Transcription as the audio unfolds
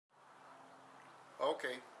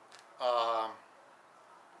Okay. Um,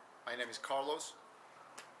 my name is Carlos.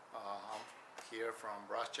 I'm here from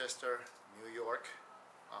Rochester, New York.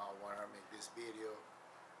 I want to make this video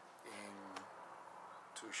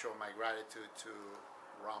to show my gratitude to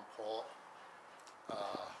Ron Paul,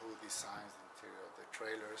 who designs the interior of the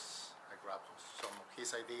trailers. I grabbed some of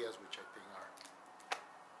his ideas, which I think are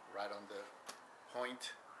right on the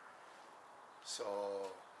point. So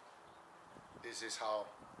this is how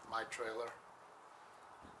my trailer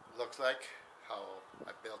looks like, how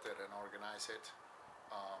I built it and organized it.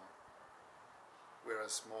 We're a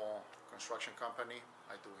small construction company.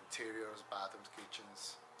 I do interiors, bathrooms,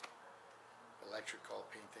 kitchens, electrical,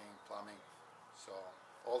 painting, plumbing. So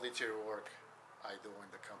all the interior work I do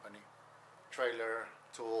in the company. Trailer,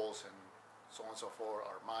 tools, and so on and so forth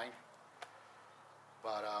are mine.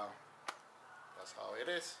 But that's how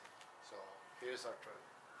it is. So here's our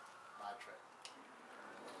trailer, my trailer.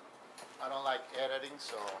 I don't like editing,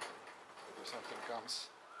 so if something comes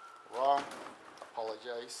wrong,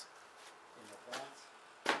 apologize in advance.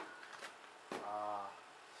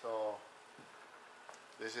 So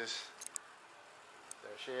this is,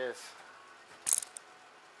 there she is.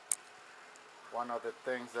 One of the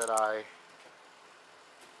things that I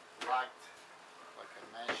liked, like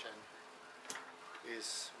I mentioned,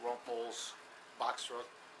 is Ron Paul's box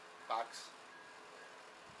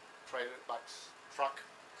truck,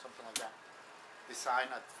 something like that. Design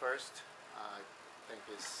at first, I think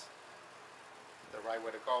is the right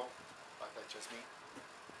way to go, but that's just me.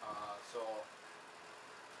 So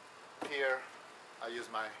here I use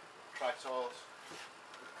my track saws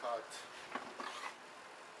to cut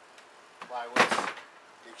plywood,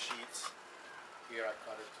 big sheets. Here I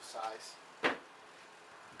cut it to size.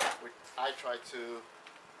 I try to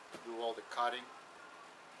do all the cutting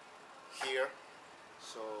here,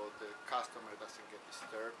 so the customer doesn't get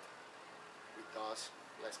disturbed. It does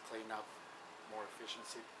less cleanup, more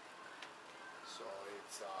efficiency. So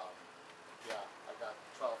it's yeah, I got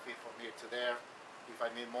 12 feet from here to there. If I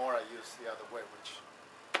need more, I use the other way, which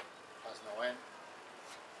has no end.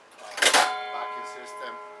 Vacuum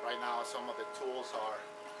system. Right now, some of the tools are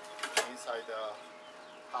inside the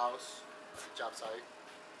house, at the job site.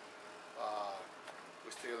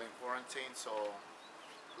 We're still in quarantine, so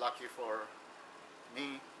lucky for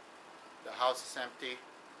me, the house is empty.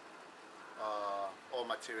 All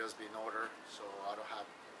materials being ordered, so I don't have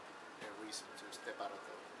a reason to step out of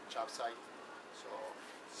the job site. So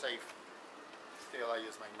safe. Still, I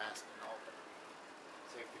use my mask and all, but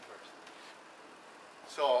safety first.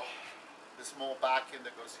 So the small vacuum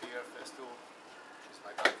that goes here, Festool, is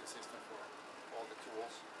my vacuum system for all the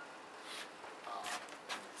tools.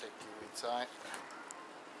 Let me take you inside.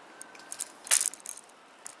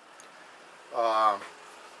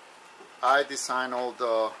 I design all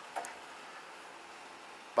the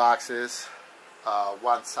boxes.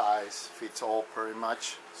 One size fits all pretty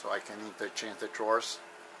much, so I can interchange the drawers.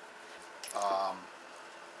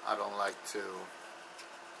 I don't like to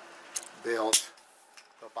build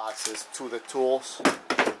the boxes to the tools.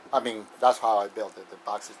 I mean, that's how I built it, the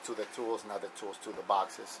boxes to the tools, not the tools to the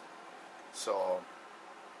boxes. So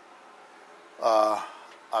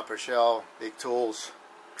upper shelf, big tools,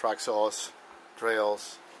 track saws,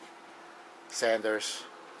 drills, sanders,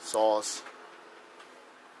 saws,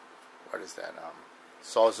 what is that,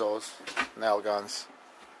 sawzalls, nail guns,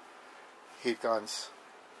 heat guns,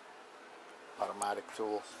 automatic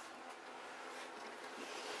tools,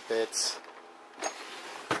 bits.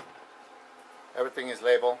 Everything is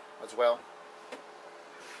labeled as well.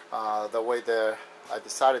 The way that I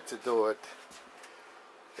decided to do it,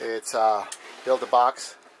 it's build a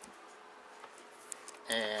box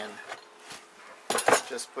and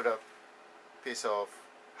just put a piece of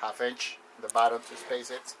 1/2 inch in the bottom to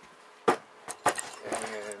space it, and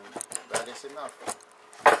that is enough.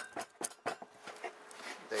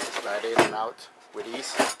 They slide in and out with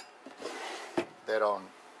ease. They don't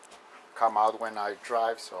come out when I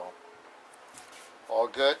drive, so all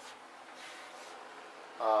good.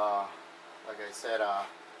 Like I said, I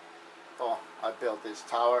built this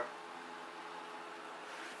tower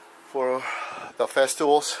for the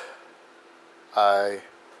Festools. I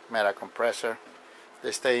made a compressor.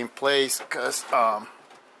 They stay in place because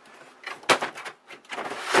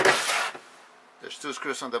there's 2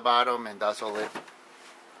 screws on the bottom, and that's all it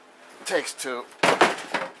takes to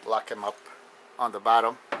lock them up on the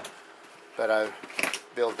bottom. But I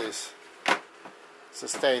built this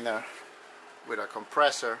sustainer with a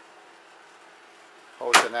compressor,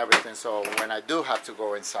 hose and everything, so when I do have to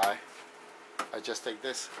go inside, I just take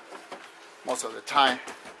this. Most of the time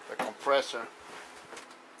the compressor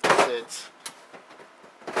sits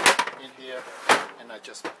in here and I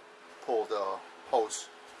just pull the hose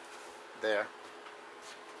there.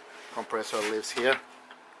 Compressor lives here,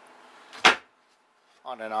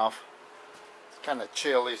 on and off. It's kind of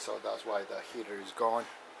chilly, so that's why the heater is going.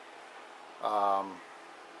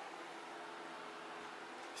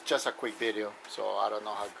 It's just a quick video, so I don't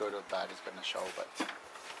know how good or bad it's gonna show, but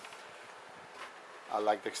I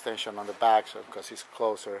like the extension on the back, so because it's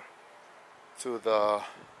closer to the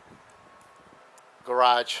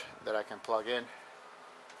garage that I can plug in.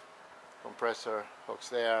 Compressor hooks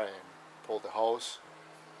there and pull the hose.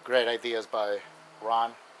 Great ideas by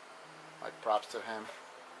Ron. My props to him.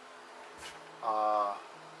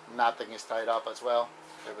 Nothing is tied up as well.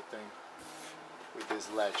 Everything with this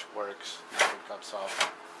ledge works. Nothing comes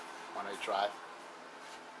off when I drive.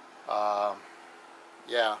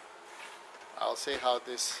 Yeah, I'll see how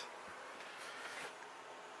this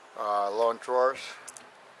lawn drawers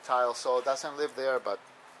tile saw doesn't live there, but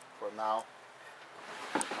for now,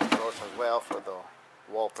 drawers as well for the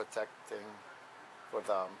wall protecting, for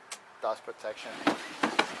the dust protection.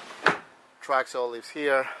 Track saw lives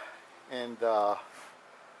here, and the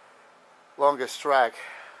longest track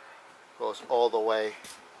goes all the way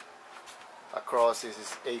across. This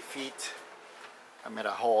is 8 feet. I made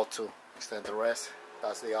a hole to extend the rest.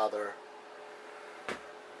 That's the other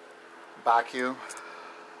vacuum,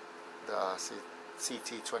 the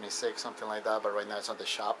CT26, something like that, but right now it's on the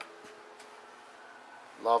shop.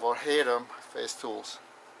 Love or hate them, Face Tools.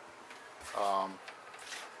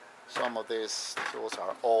 Some of these tools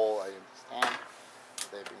are old, I understand.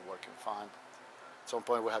 They've been working fine. At some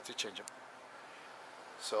point we have to change them.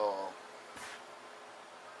 So,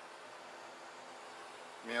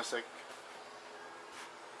 music,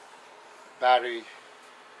 battery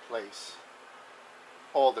place.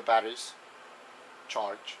 All the batteries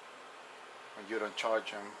charge. When you don't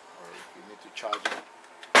charge them, or if you need to charge them,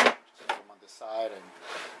 just put them on the side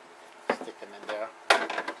and stick them in there.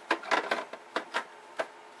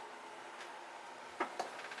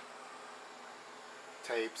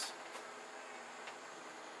 Tapes.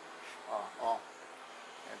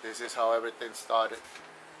 And this is how everything started.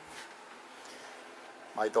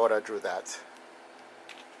 My daughter drew that.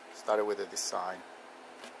 Started with the design.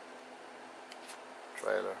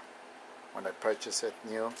 Trailer. When I purchased it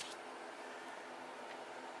new.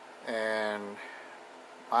 And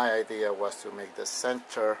my idea was to make the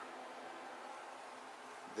center,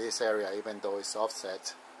 this area, even though it's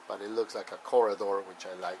offset, but it looks like a corridor, which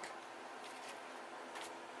I like.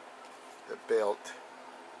 The build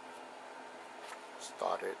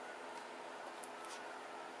started.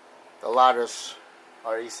 The ladders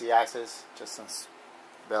are easy access, just some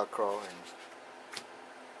Velcro, and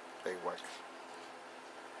they work.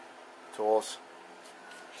 Tools.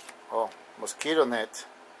 Oh, mosquito net.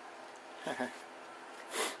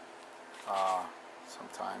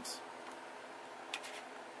 Sometimes.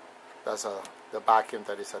 That's the vacuum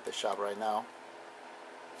that is at the shop right now.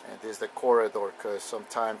 And this is the corridor, because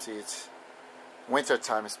sometimes it's winter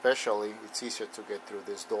time, especially it's easier to get through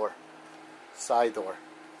this door, side door,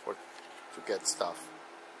 to get stuff.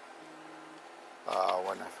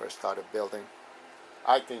 When I first started building,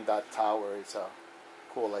 I think that tower is a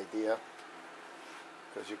cool idea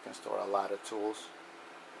because you can store a lot of tools.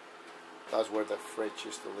 That's where the fridge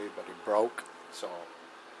used to live, but it broke, so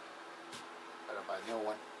I gotta buy a new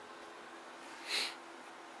one.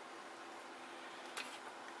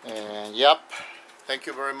 And yep, thank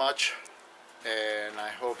you very much, and I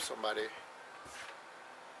hope somebody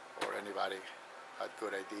or anybody had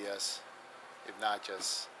good ideas. If not,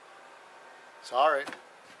 just sorry.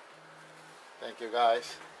 Thank you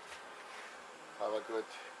guys. Have a good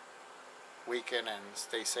weekend and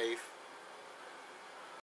stay safe.